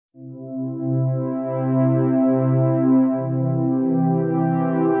You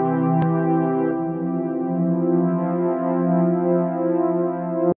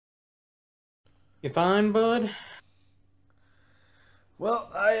fine, bud? Well,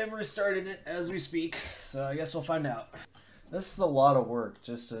 I am restarting it as we speak, so I guess we'll find out. This is a lot of work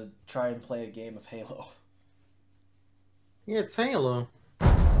just to try and play a game of Halo. Yeah, it's Halo.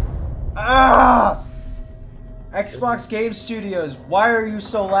 Ah! Xbox Game Studios, why are you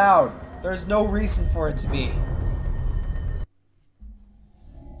so loud? There's no reason for it to be.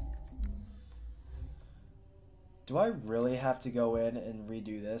 Do I really have to go in and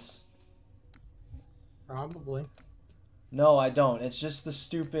redo this? Probably. No, I don't. It's just the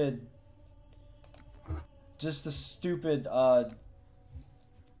stupid...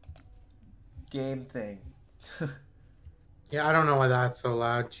 game thing. Yeah, I don't know why that's so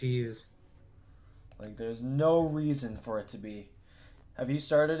loud. Jeez. Like, there's no reason for it to be. Have you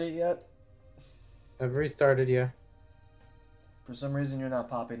started it yet? I've restarted you. For some reason, you're not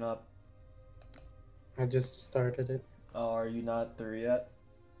popping up. I just started it. Oh, are you not through yet?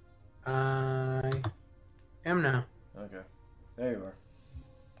 I am now. Okay. There you are.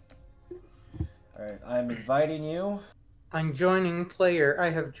 Alright, I'm inviting you. I'm joining player.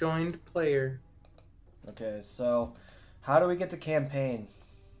 I have joined player. Okay, so how do we get to campaign?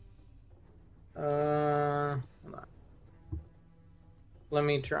 Hold on. Let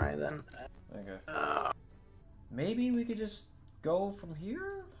me try then. Okay. Maybe we could just go from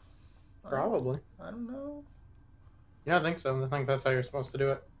here? Probably. I don't know. Yeah, I think so. I think that's how you're supposed to do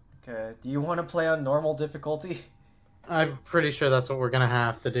it. Okay, do you want to play on normal difficulty? I'm pretty sure that's what we're gonna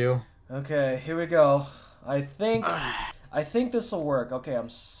have to do. Okay, here we go. I think this will work. Okay, I'm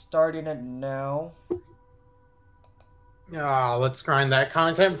starting it now. Ah, let's grind that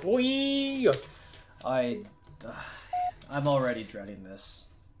content, boy! I'm already dreading this.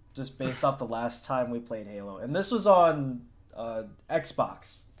 Just based off the last time we played Halo. And this was on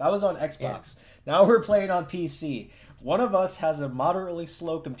Xbox. That was on Xbox. Yeah. Now we're playing on PC. One of us has a moderately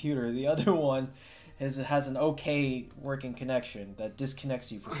slow computer. The other one has an okay working connection that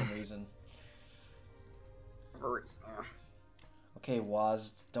disconnects you for some reason. Okay,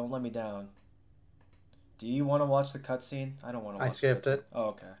 Waz, don't let me down. Do you want to watch the cutscene? I don't want to watch I skipped it. Oh,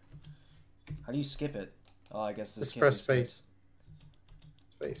 okay. How do you skip it? Oh, I guess this just press space.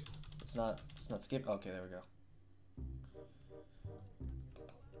 Space. It's not skip. Okay, there we go.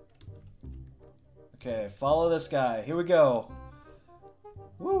 Okay, follow this guy. Here we go.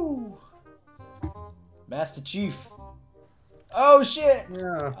 Woo! Master Chief. Oh shit!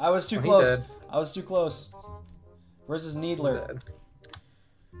 Yeah. I was too close. I was too close. Where's his needler?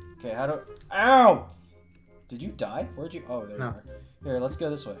 Okay, how do... Ow! Did you die? Where'd you... Oh, there you are. Here, let's go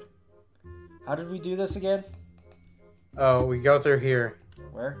this way. How did we do this again? Oh, we go through here.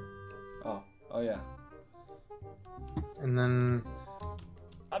 Where? Oh. Oh, yeah. And then...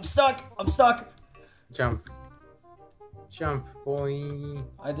 I'm stuck! I'm stuck! Jump. Jump, boy.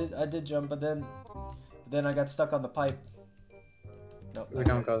 I did jump, but then I got stuck on the pipe. Nope. We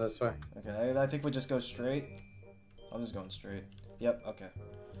don't go this way. Okay, I think we just go straight. I'm just going straight. Yep, okay.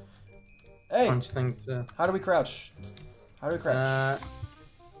 Hey! Punch things to... How do we crouch? How do we crouch?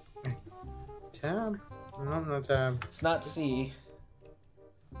 Tab? No tab. It's not C.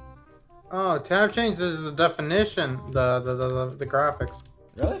 Oh, tab changes the definition, the graphics.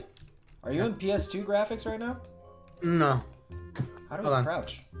 Really? Are you in PS2 graphics right now? No. How do we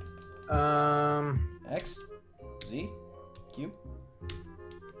crouch? X? Z? Q?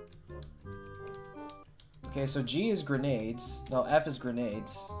 Okay, so G is grenades. No, F is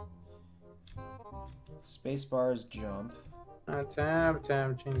grenades. Spacebar is jump. Tab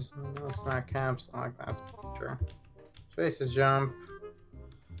changes. No, smack caps. I like that. Sure. Space is jump.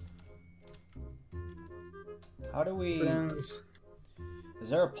 How do we... Friends. Is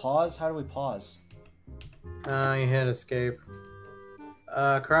there a pause? How do we pause? You hit escape.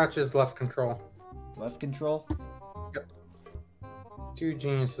 Crouch is left control. Left control? Yep. Two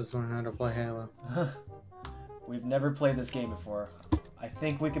geniuses learn how to play Halo. We've never played this game before. I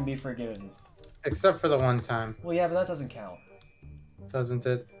think we can be forgiven. Except for the one time. Well, yeah, but that doesn't count. Doesn't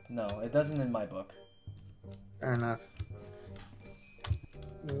it? No, it doesn't in my book. Fair enough.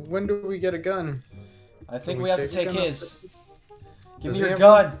 When do we get a gun? I think we have to take his. Give me your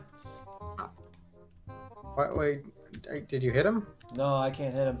gun! Wait, did you hit him? No, I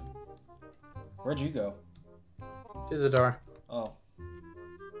can't hit him. Where'd you go? To the door. Oh.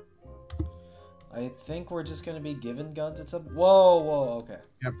 I think we're just gonna be given guns at some... Whoa, okay.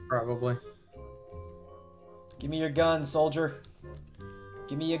 Yep, probably. Give me your gun, soldier.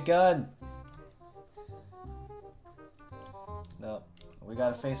 Give me your gun. No.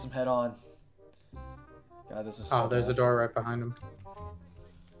 gotta face him head on. God, this is so there's bad. a door right behind him.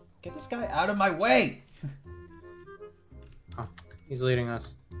 Get this guy out of my way! Oh, he's leading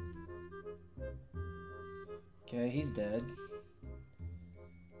us. Okay, he's dead.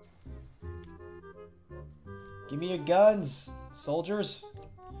 Give me your guns, soldiers.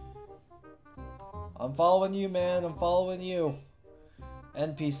 I'm following you, man. I'm following you.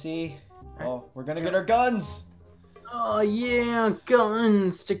 NPC. Oh, we're gonna get our guns! Oh yeah,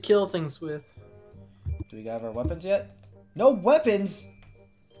 guns to kill things with. Do we have our weapons yet? No weapons?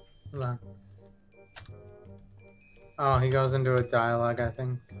 Hold on. Oh, he goes into a dialogue, I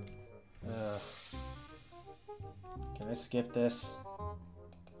think. Ugh. Can I skip this?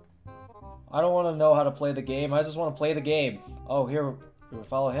 I don't want to know how to play the game. I just want to play the game. Oh, here. Do we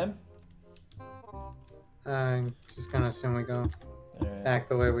follow him? Just gonna assume we go Right. back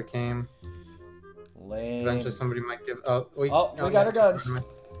the way we came. Lame. Eventually somebody might give... we got our guns.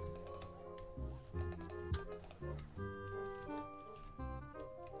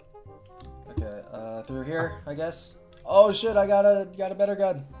 Okay, through here, I guess. Oh shit, I got a better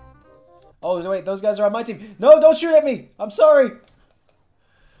gun. Oh wait, those guys are on my team. No, don't shoot at me! I'm sorry!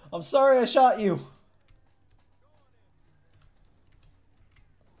 I'm sorry I shot you.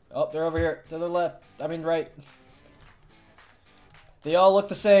 Oh, they're over here. To the left. I mean right. They all look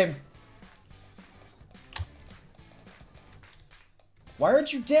the same. Why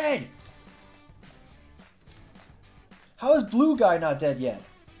aren't you dead? How is blue guy not dead yet?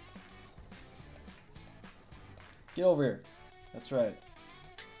 Get over here. That's right.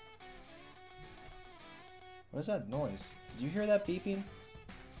 What is that noise? Did you hear that beeping?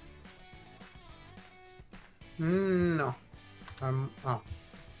 No. Oh.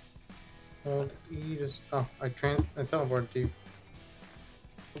 Hold E just... Oh, I teleported to you.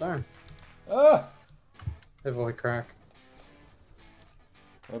 Darn. Ah! His voice crack.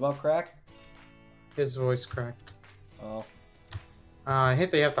 What about crack? His voice cracked. Oh. I hate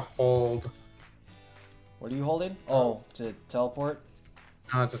they have to hold. What are you holding? Oh, to teleport?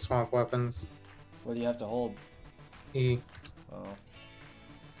 No, to swap weapons. What do you have to hold? E. Oh.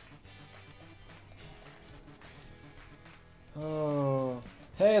 Oh.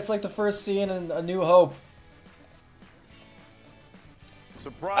 Hey, it's like the first scene in A New Hope.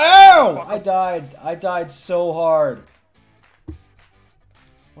 Surprise! Ow! I died. I died so hard.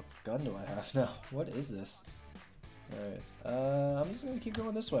 What gun do I have now? What is this? Alright. I'm just gonna keep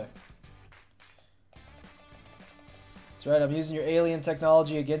going this way. That's right, I'm using your alien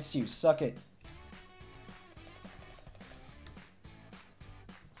technology against you. Suck it.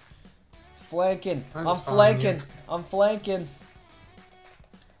 Flanking. I'm flanking. I'm flanking.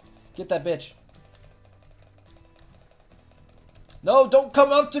 Get that bitch. No, don't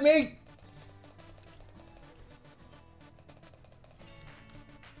come up to me!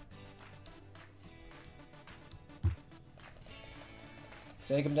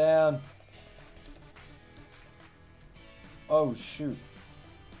 Take him down. Oh, shoot.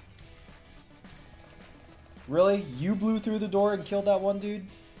 Really? You blew through the door and killed that one dude?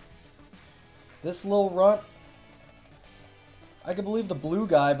 This little runt? I can believe the blue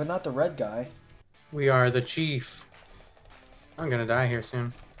guy, but not the red guy. We are the chief. I'm gonna die here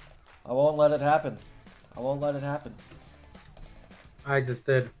soon. I won't let it happen. I won't let it happen. I just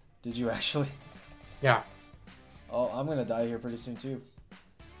did. Did you actually? Yeah. Oh, I'm gonna die here pretty soon too.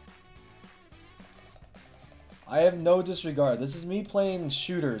 I have no disregard. This is me playing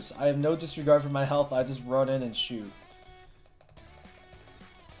shooters. I have no disregard for my health. I just run in and shoot.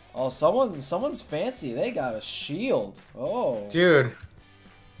 Oh, someone's fancy. They got a shield. Oh. Dude.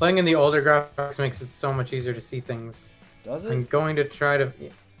 Playing in the older graphics makes it so much easier to see things. Does it? I'm going to try to...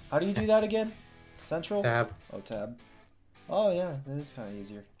 How do you do that again? Central? Tab. Oh, tab. Oh, yeah. It is kind of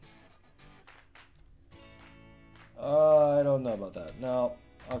easier. I don't know about that. No.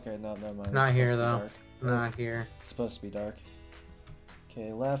 Okay, no, never mind. Not It's here, supposed to be though. dark. Not here. It's supposed to be dark.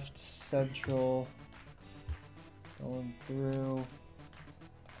 Okay, left, central. Going through.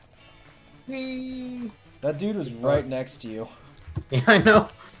 Whee! That dude was right next to you. Yeah, I know.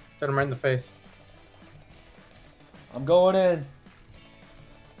 Got him right in the face. I'm going in.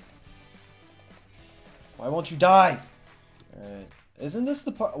 Why won't you die? Alright. Isn't this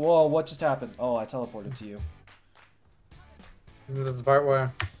the part? Whoa, what just happened? Oh, I teleported to you. Isn't this the part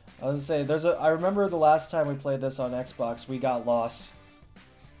where... I was gonna say, I remember the last time we played this on Xbox, we got lost.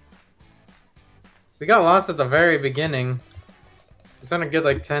 We got lost at the very beginning. We spent a good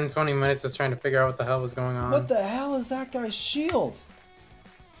like 10-20 minutes just trying to figure out what the hell was going on. What the hell is that guy's shield?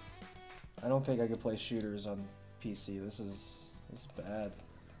 I don't think I could play shooters on PC. This is bad.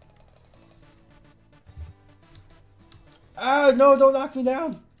 Ah, no, don't knock me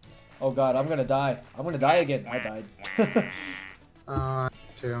down. Oh god, I'm gonna die. I'm gonna die again. I died.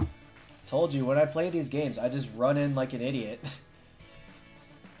 Too. Told you, when I play these games, I just run in like an idiot.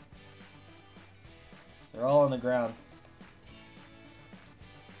 They're all on the ground.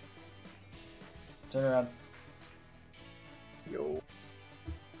 Turn around. Yo.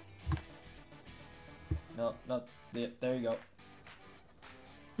 No, no. There you go.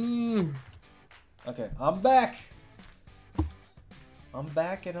 Mm. Okay, I'm back. I'm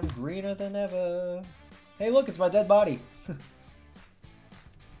back and I'm greener than ever. Hey, look, it's my dead body.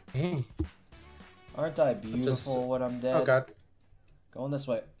 Hey. Aren't I beautiful when I'm dead? Oh god. Going this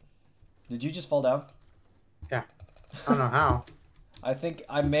way. Did you just fall down? Yeah. I don't know how. I think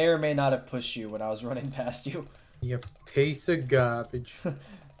I may or may not have pushed you when I was running past you. You piece of garbage.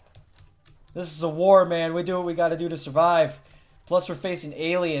 This is a war, man. We do what we gotta do to survive. Plus, we're facing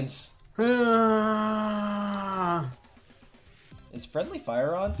aliens. Is friendly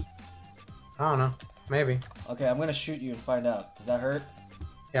fire on? I don't know. Maybe. Okay, I'm gonna shoot you and find out. Does that hurt?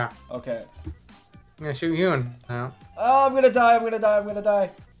 Yeah. Okay. I'm gonna shoot you in now. Oh, I'm gonna die. I'm gonna die. I'm gonna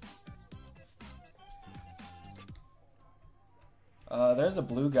die. There's a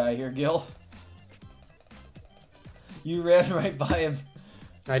blue guy here, Gil. You ran right by him.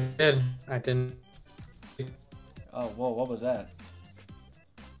 I did. I didn't. Oh, whoa, what was that?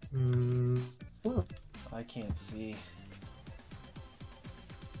 Oh. I can't see.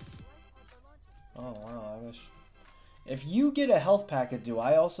 Oh, wow, I wish. If you get a health packet, do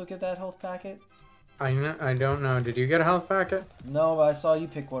I also get that health packet? I don't know. Did you get a health packet? No, but I saw you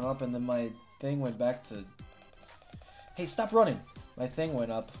pick one up and then my thing went back to... Hey, stop running! My thing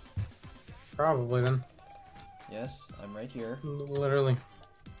went up. Probably then. Yes, I'm right here. Literally.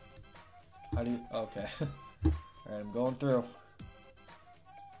 How do you... Okay. Alright, I'm going through.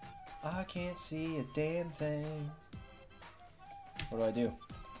 I can't see a damn thing. What do I do?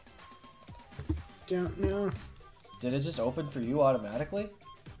 Don't know. Did it just open for you automatically?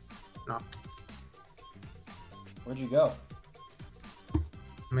 No. Where'd you go?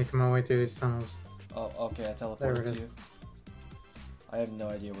 Making my way through these tunnels. Oh, okay, I teleported There it to is. you. I have no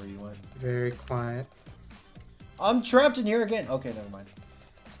idea where you went. Very quiet. I'm trapped in here again! Okay, never mind.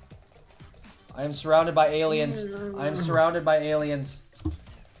 I am surrounded by aliens. I am surrounded by aliens.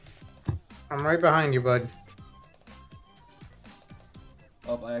 I'm right behind you, bud.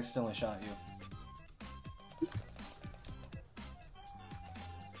 Oh, I accidentally shot you.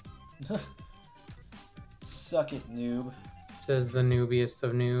 Suck it, noob. Says the noobiest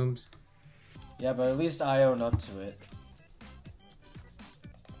of noobs. Yeah, but at least I own up to it.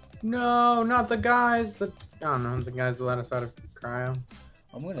 No, not the guys that... I don't know, the guys that let us out of cryo.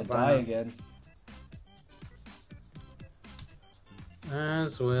 I'm gonna die again.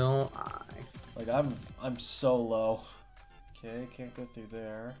 As will I. Like, I'm so low. Okay, can't go through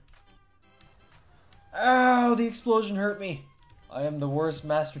there. Ow, the explosion hurt me. I am the worst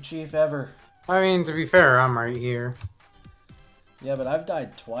Master Chief ever. I mean, to be fair, I'm right here. Yeah, but I've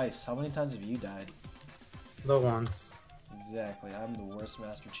died twice. How many times have you died? The once. Exactly, I'm the worst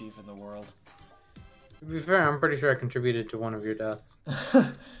Master Chief in the world. To be fair, I'm pretty sure I contributed to one of your deaths.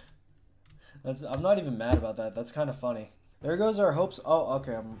 I'm not even mad about that. That's kind of funny. There goes our hopes. Oh,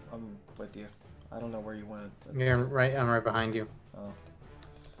 okay, I'm with you. I don't know where you went. But... Yeah, right. I'm right behind you. Oh.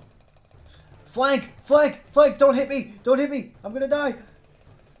 Flank! Flank! Flank! Don't hit me! Don't hit me! I'm gonna die!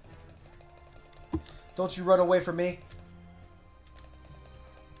 Don't you run away from me.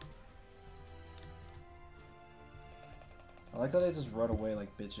 I like how they just run away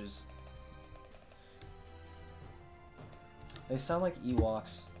like bitches. They sound like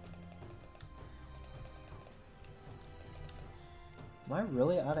Ewoks. Am I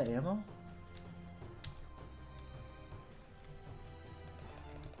really out of ammo?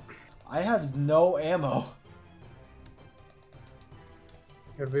 I have no ammo.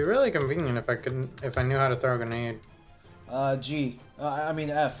 It would be really convenient if I knew how to throw a grenade. G. I mean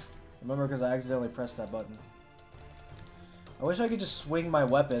F. Remember, because I accidentally pressed that button. I wish I could just swing my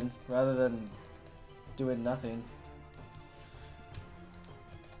weapon rather than doing nothing.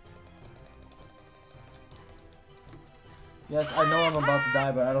 Yes, I know I'm about to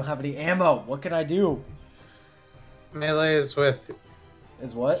die, but I don't have any ammo. What can I do? Melee is with...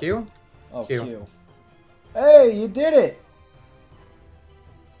 Is what? Q? Oh, Q. Q. Hey, you did it!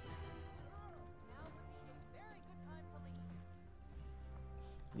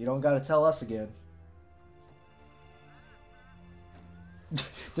 You don't gotta tell us again.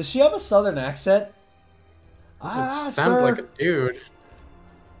 Does she have a southern accent? It sounds like a dude.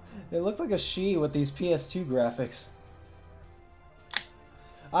 It looked like a she with these PS2 graphics.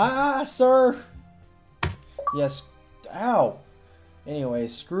 Ah, sir! Yes. Ow. Anyway,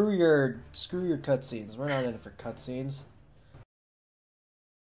 screw your cutscenes. We're not in it for cutscenes.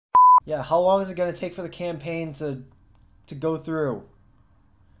 Yeah, how long is it gonna take for the campaign to go through?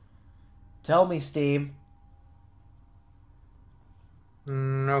 Tell me, Steam.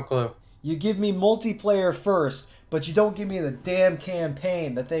 No clue. You give me multiplayer first, but you don't give me the damn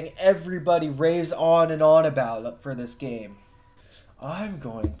campaign, the thing everybody raves on and on about for this game. I'm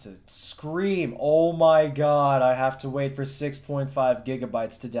going to scream. Oh my god, I have to wait for 6.5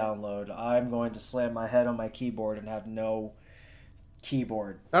 gigabytes to download. I'm going to slam my head on my keyboard and have no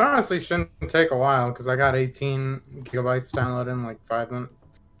keyboard. That honestly shouldn't take a while because I got 18 gigabytes downloaded in like 5 minutes.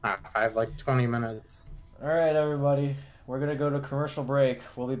 Like 20 minutes. Alright, everybody. We're gonna go to commercial break.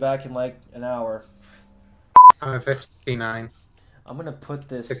 We'll be back in like an hour. I'm at 59. I'm gonna put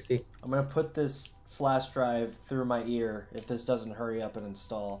this 60. I'm gonna put this flash drive through my ear if this doesn't hurry up and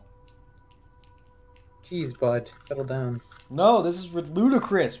install. Jeez, bud. Settle down. No, this is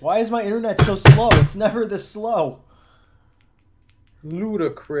ludicrous. Why is my internet so slow? It's never this slow.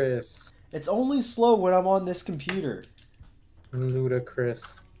 Ludicrous. It's only slow when I'm on this computer.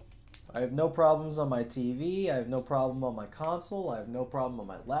 Ludicrous. I have no problems on my TV. I have no problem on my console. I have no problem on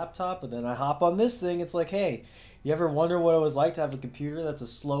my laptop. But then I hop on this thing. It's like, hey, you ever wonder what it was like to have a computer that's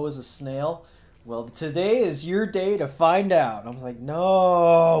as slow as a snail? Well, today is your day to find out. I'm like,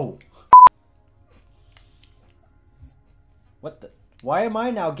 no. What the? Why am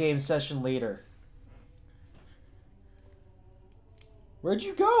I now game session leader? Where'd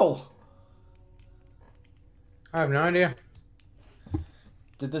you go? I have no idea.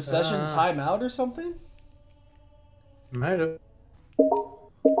 Did the session time out or something? Might have.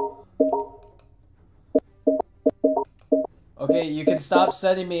 Okay, you can stop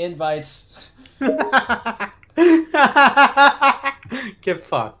sending me invites. Get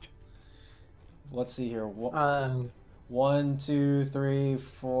fucked. Let's see here. 1, 2, 3,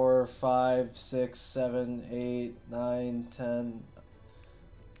 4, 5, 6, 7, 8, 9, 10.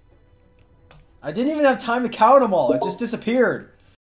 I didn't even have time to count them all. It just disappeared.